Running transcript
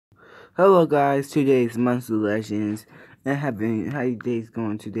Hello guys, today's Monster Legends and how your day's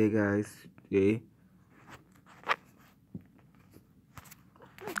going today guys? Today.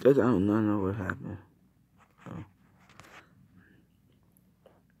 Just I don't know what happened.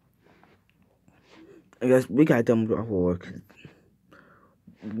 I guess we got done with our work.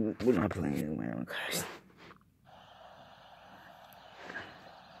 We're not playing around guys.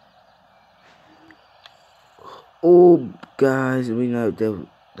 Oh guys, we know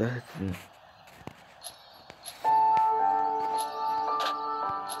that's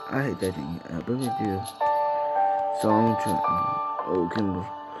I hate that thing. But we do. So I'm trying. Oh, Kimbo.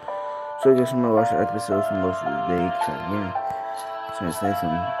 So I guess I'm gonna watch the episodes for most of the day. Cause again, trying to say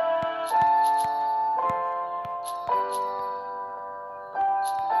something.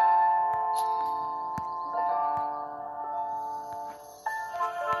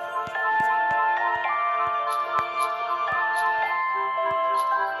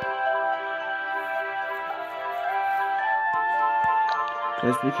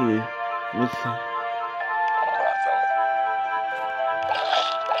 Let's be here. Listen.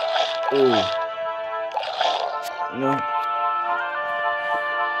 Oh. No.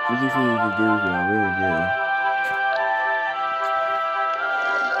 We can see the dudes are really good.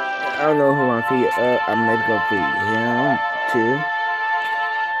 I don't know who I'm feed. I might go feed him too.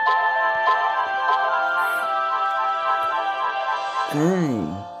 Dang.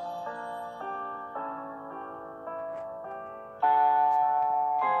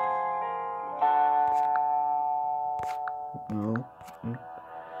 No.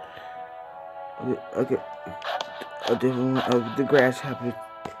 Okay. A different of the grass happened.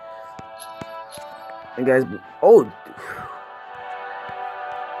 And guys, oh,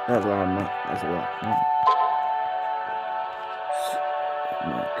 that's a lot of money. That's a lot of money.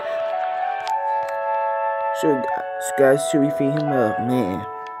 So, guys, should we feed him up? Man,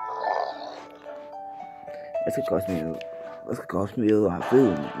 that's gonna cost me. That's gonna cost me a lot of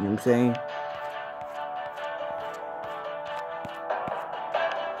food. You know what I'm saying?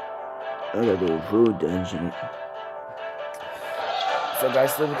 I gotta do a food dungeon. So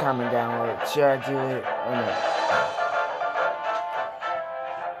guys, leave a comment down. Like, should I do it or not?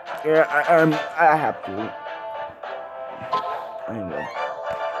 Yeah, I have to. Anyway,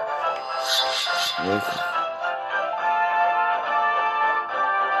 yes.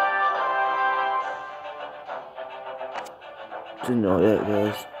 To know that,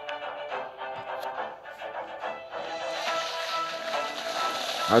 guys.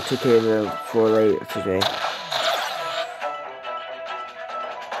 I'll take care of it for later today.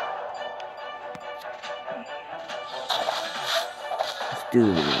 Let's do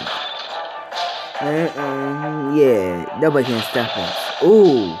it. Yeah, nobody can stop us.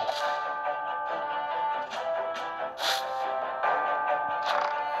 Ooh.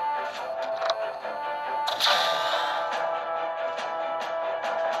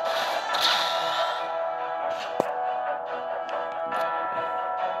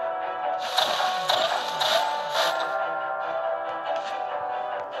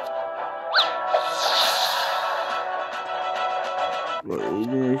 What is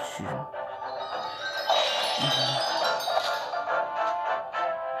this?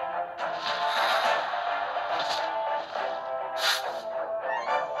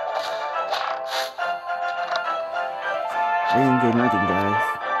 I didn't get nothing, guys.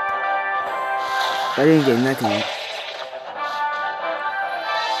 I didn't get nothing.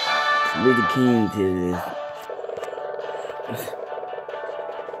 We're the king to this.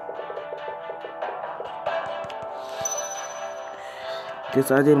 Cause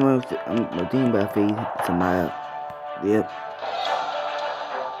I didn't want to. I'm thinking about feeding somebody. Yep.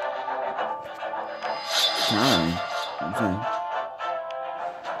 Fine. Okay.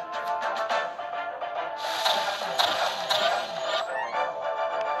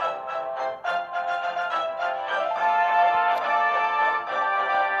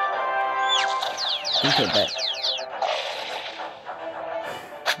 Okay, back.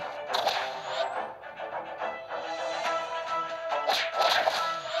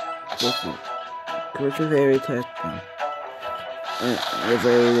 Chris is very testing. If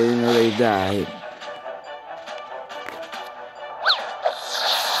they know they died.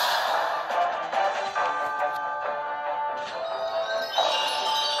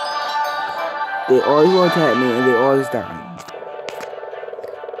 They always want to attack me and they always die.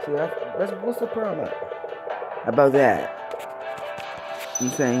 See, that's what's the problem about that?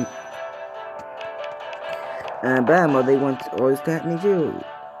 I'm saying, and Bama, they want to always attack me too.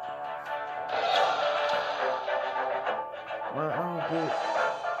 Well, I don't get it.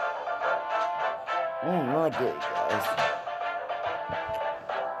 I don't like it, guys.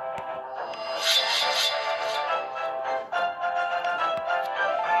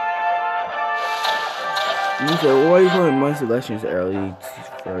 You said, why are you calling my selections early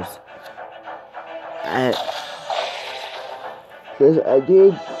first? Because I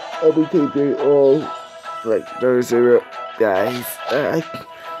did everything they all like Thursday, guys.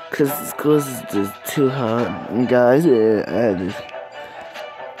 Cause it's just too hot, guys. I just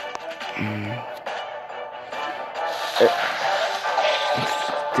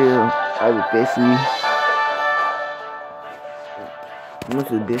still I was busy. I'm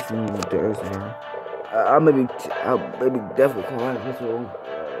also busy on Thursday. I'll maybe definitely call out this one.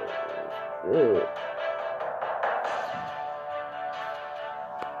 Yeah.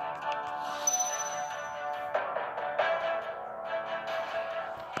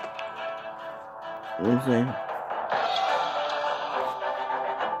 You know what I'm saying?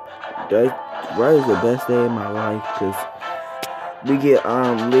 That right is the best day of my life because we get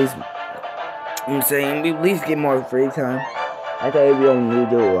at least, you know what I'm saying, we at least get more free time. I thought we only need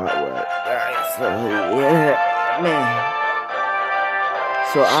to do a lot with it. Guys, so yeah, man.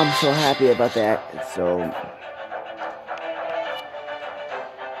 So I'm so happy about that. So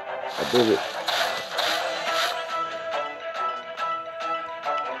I did it.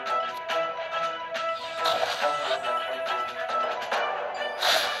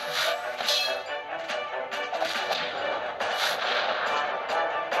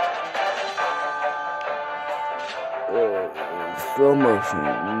 Slow motion.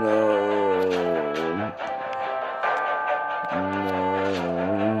 No.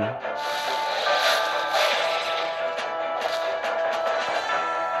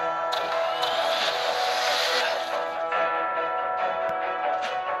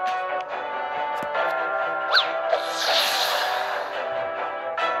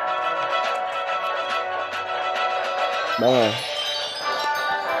 Bye.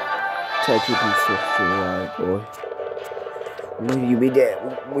 Try to be so right, boy. When you be dead,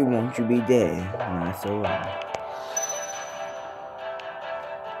 we want you to be dead. Nah, so right.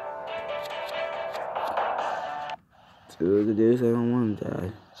 So the dudes I don't want to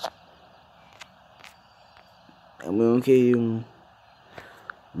die. And we don't care you.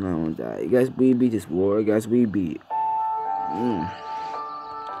 No, I won't die. You guys, we beat this war. You guys, we beat.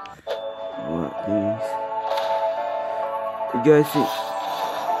 What things? You guys see?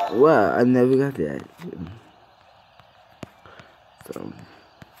 Wow, I never got that. So,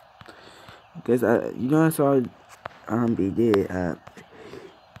 because I saw they did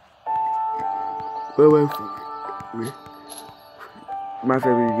my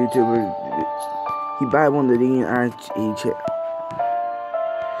favorite YouTuber, he buy one of the I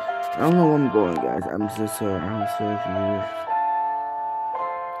don't know where I'm going, guys. I'm so sorry. I'm so confused.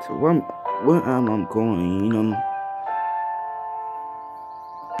 So where am I going? You know,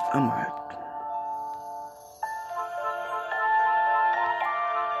 I'm like,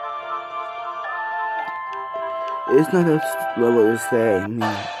 it's not a level to say,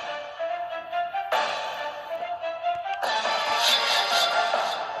 man.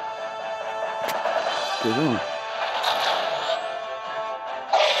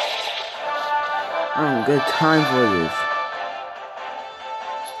 I don't get time for this.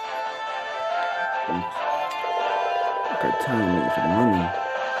 I got time to make some money.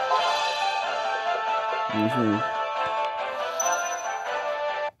 You know what I'm saying?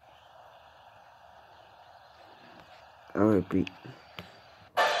 Alright, beat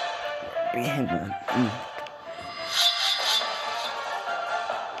him, man.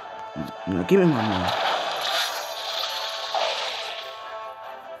 Now give me my money.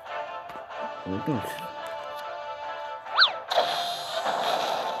 Don't.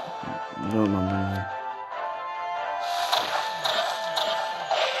 No, my money.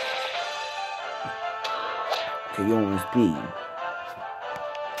 Okay, you want speed.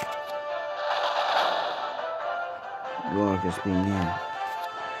 You want the speed now.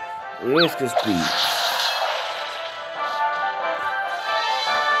 Where's the speed?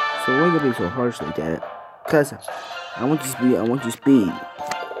 So why you be so harsh like that? Cause I want you speed. I want you speed.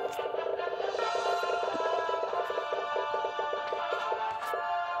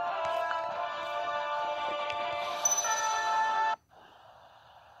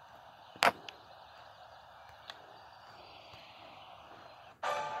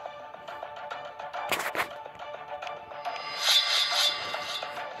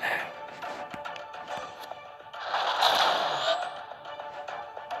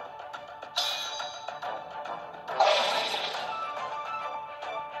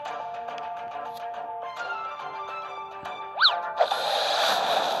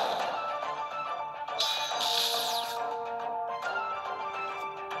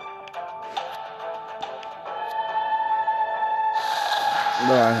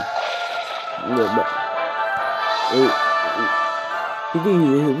 Bye. Look, Wait, he didn't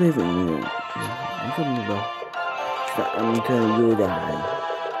even live in there. I'm talking about. I'm telling you that.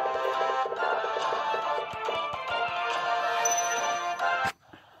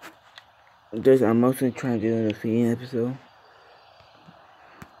 I'm also trying to do the Fiend episode.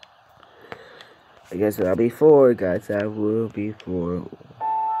 I guess I'll be 4, guys. I will be 4.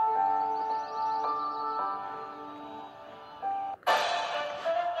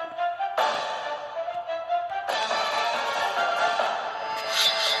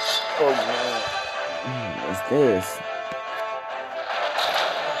 Oh man, what's this?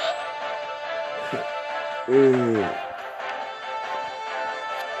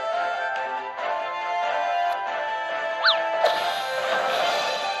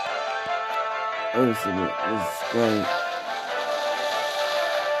 Oh, this is great.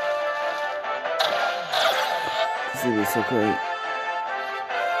 This is so great.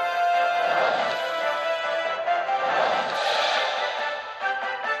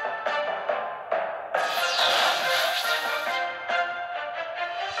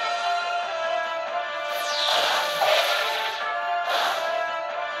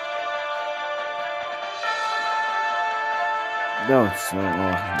 That was so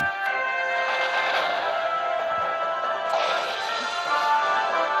awesome.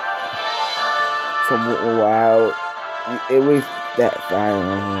 So wow, it was that fire on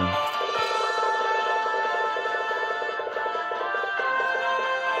him.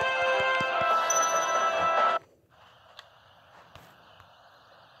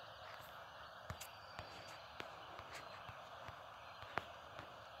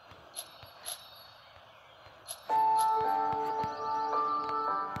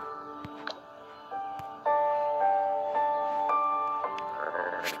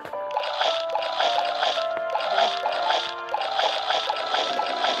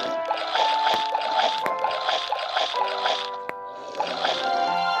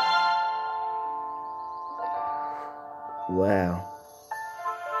 Wow.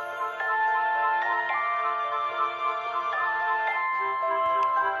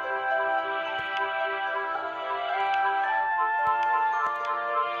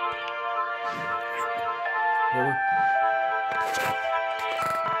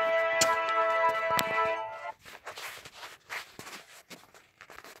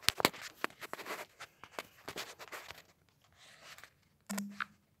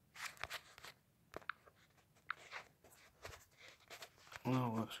 Oh,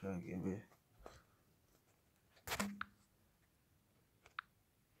 what should I give it?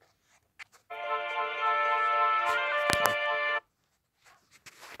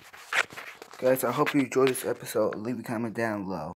 Guys, I hope you enjoyed this episode. Leave a comment down below.